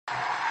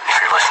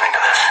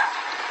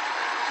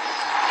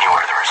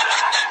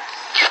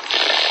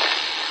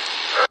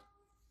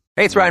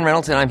Hey, it's Ryan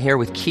Reynolds, and I'm here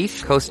with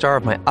Keith, co-star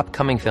of my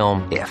upcoming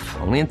film, If,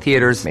 only in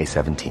theaters May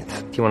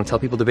 17th. Do you want to tell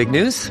people the big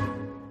news?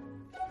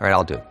 All right,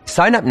 I'll do it.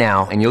 Sign up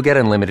now and you'll get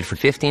unlimited for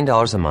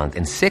 $15 a month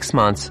and 6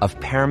 months of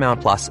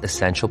Paramount Plus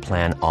Essential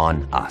Plan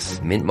on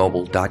us.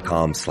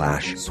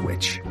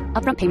 Mintmobile.com/switch.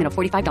 Upfront payment of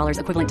 $45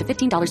 equivalent to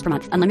 $15 per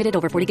month. Unlimited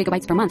over 40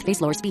 gigabytes per month.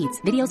 Face lower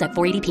speeds. Videos at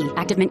 480p.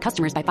 Active Mint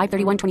customers by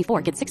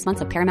 531.24 get 6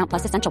 months of Paramount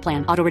Plus Essential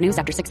Plan. Auto renews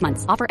after 6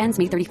 months. Offer ends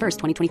May 31st,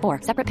 2024.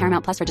 Separate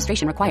Paramount Plus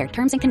registration required.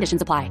 Terms and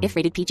conditions apply if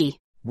rated PG.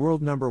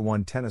 World number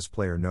 1 tennis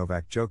player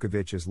Novak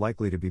Djokovic is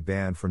likely to be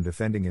banned from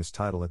defending his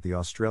title at the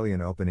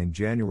Australian Open in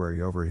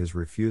January over his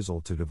refusal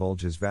to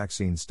divulge his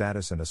vaccine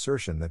status and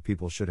assertion that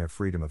people should have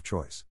freedom of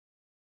choice.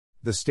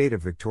 The state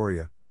of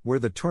Victoria, where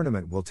the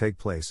tournament will take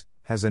place,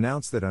 has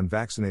announced that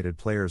unvaccinated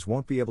players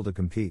won't be able to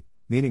compete,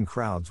 meaning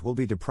crowds will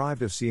be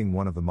deprived of seeing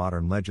one of the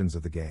modern legends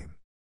of the game.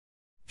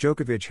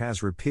 Djokovic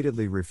has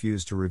repeatedly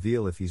refused to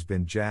reveal if he's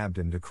been jabbed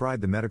and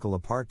decried the medical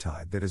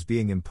apartheid that is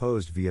being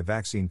imposed via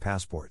vaccine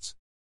passports.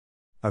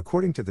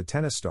 According to the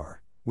tennis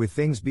star, with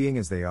things being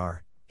as they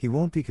are, he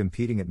won't be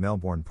competing at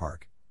Melbourne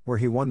Park, where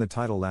he won the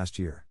title last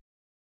year.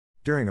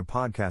 During a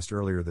podcast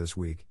earlier this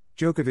week,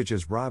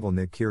 Djokovic's rival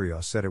Nick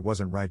Kyrgios said it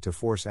wasn't right to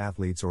force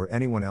athletes or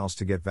anyone else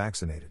to get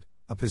vaccinated,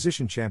 a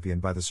position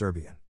championed by the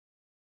Serbian.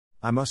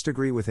 I must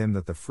agree with him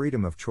that the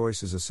freedom of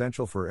choice is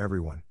essential for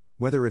everyone,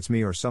 whether it's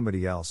me or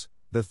somebody else,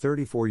 the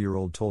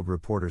 34-year-old told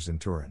reporters in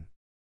Turin.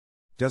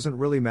 Doesn't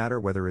really matter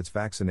whether it's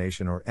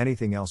vaccination or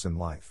anything else in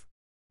life.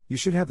 You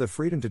should have the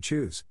freedom to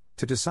choose,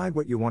 to decide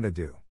what you want to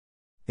do.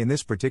 In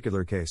this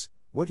particular case,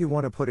 what you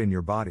want to put in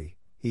your body,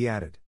 he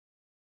added.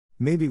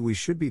 Maybe we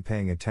should be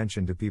paying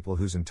attention to people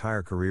whose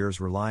entire careers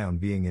rely on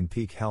being in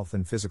peak health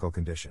and physical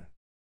condition.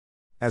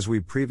 As we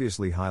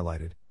previously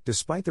highlighted,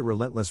 despite the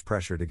relentless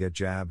pressure to get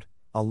jabbed,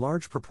 a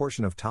large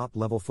proportion of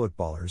top-level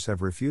footballers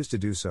have refused to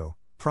do so,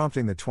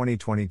 prompting the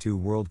 2022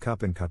 World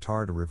Cup in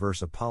Qatar to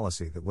reverse a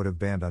policy that would have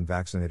banned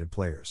unvaccinated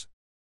players.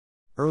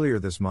 Earlier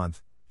this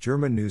month,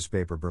 German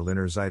newspaper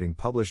Berliner Zeitung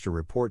published a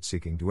report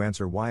seeking to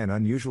answer why an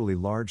unusually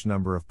large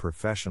number of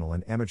professional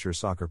and amateur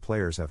soccer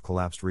players have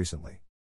collapsed recently.